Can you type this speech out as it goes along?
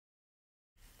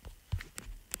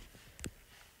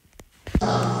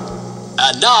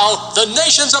And now, the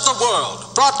nations of the world,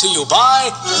 brought to you by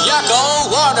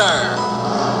Yakko Warner.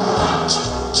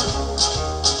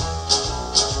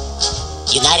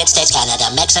 United States, Canada,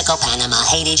 Mexico, Panama,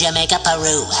 Haiti, Jamaica,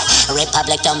 Peru,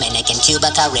 Republic Dominican, Cuba,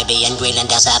 Caribbean,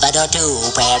 Greenland, El Salvador, too,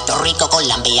 Puerto Rico,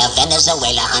 Colombia,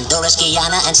 Venezuela, Honduras,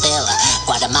 Guyana, and still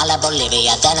Guatemala,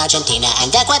 Bolivia, then Argentina,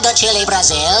 and Ecuador, Chile,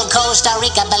 Brazil, Costa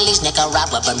Rica, Belize,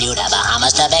 Nicaragua, Bermuda,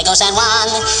 Bahamas, Tobago, San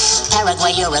Juan,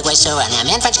 Paraguay, Uruguay,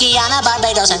 Suriname, and French Guiana,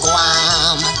 Barbados, and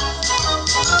Guam.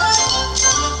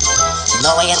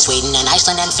 Norway and Sweden and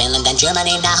Iceland and Finland and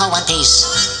Germany now one piece.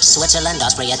 Switzerland,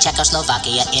 Austria,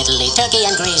 Czechoslovakia, Italy, Turkey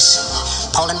and Greece.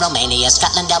 Poland, Romania,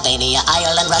 Scotland, Albania,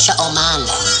 Ireland, Russia, Oman.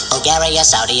 Bulgaria,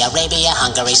 Saudi Arabia,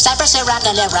 Hungary, Cyprus, Iraq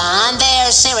and Iran.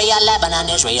 There's Syria, Lebanon,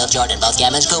 Israel, Jordan, both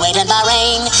Yemen, Kuwait and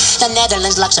Bahrain. The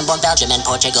Netherlands, Luxembourg, Belgium and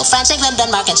Portugal, France, England,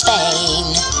 Denmark and Spain.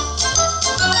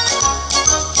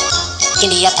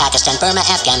 India, Pakistan, Burma,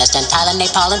 Afghanistan, Thailand,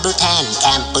 Nepal, and Bhutan,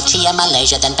 Cambodia,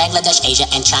 Malaysia, then Bangladesh, Asia,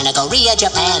 and China, Korea,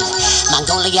 Japan,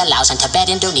 Mongolia, Laos, and Tibet,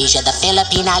 Indonesia, the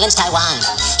Philippine Islands, Taiwan,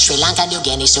 Sri Lanka, New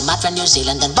Guinea, Sumatra, New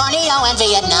Zealand, then Borneo, and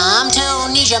Vietnam,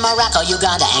 Tunisia, Morocco,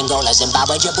 Uganda, Angola,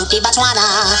 Zimbabwe, Djibouti, Botswana,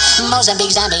 Mozambique,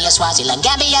 Zambia, Swaziland,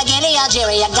 Gambia, Guinea,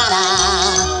 Algeria,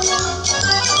 Ghana.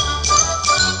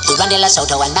 Burundi,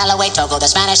 Lesotho, and Malawi, Togo,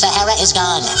 the Spanish Sahara is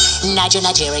gone. Niger,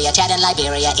 Nigeria, Chad, and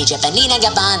Liberia, Egypt, Benin, and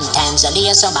Gabon,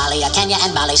 Tanzania, Somalia, Kenya,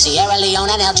 and Mali, Sierra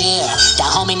Leone, and Algeria,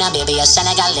 Dahomey, Namibia,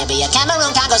 Senegal, Libya,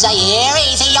 Cameroon, Congo, Zaire,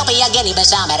 Ethiopia,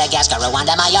 Guinea-Bissau, Madagascar,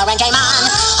 Rwanda, Myanmar, and Cayman,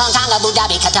 Hong Kong, Abu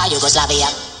Dhabi, Qatar,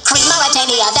 Yugoslavia, Crete,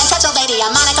 Mauritania, then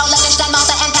Transylvania, Monaco, Liechtenstein,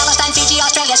 Malta, and Palestine, Fiji,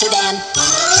 Australia,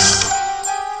 Sudan.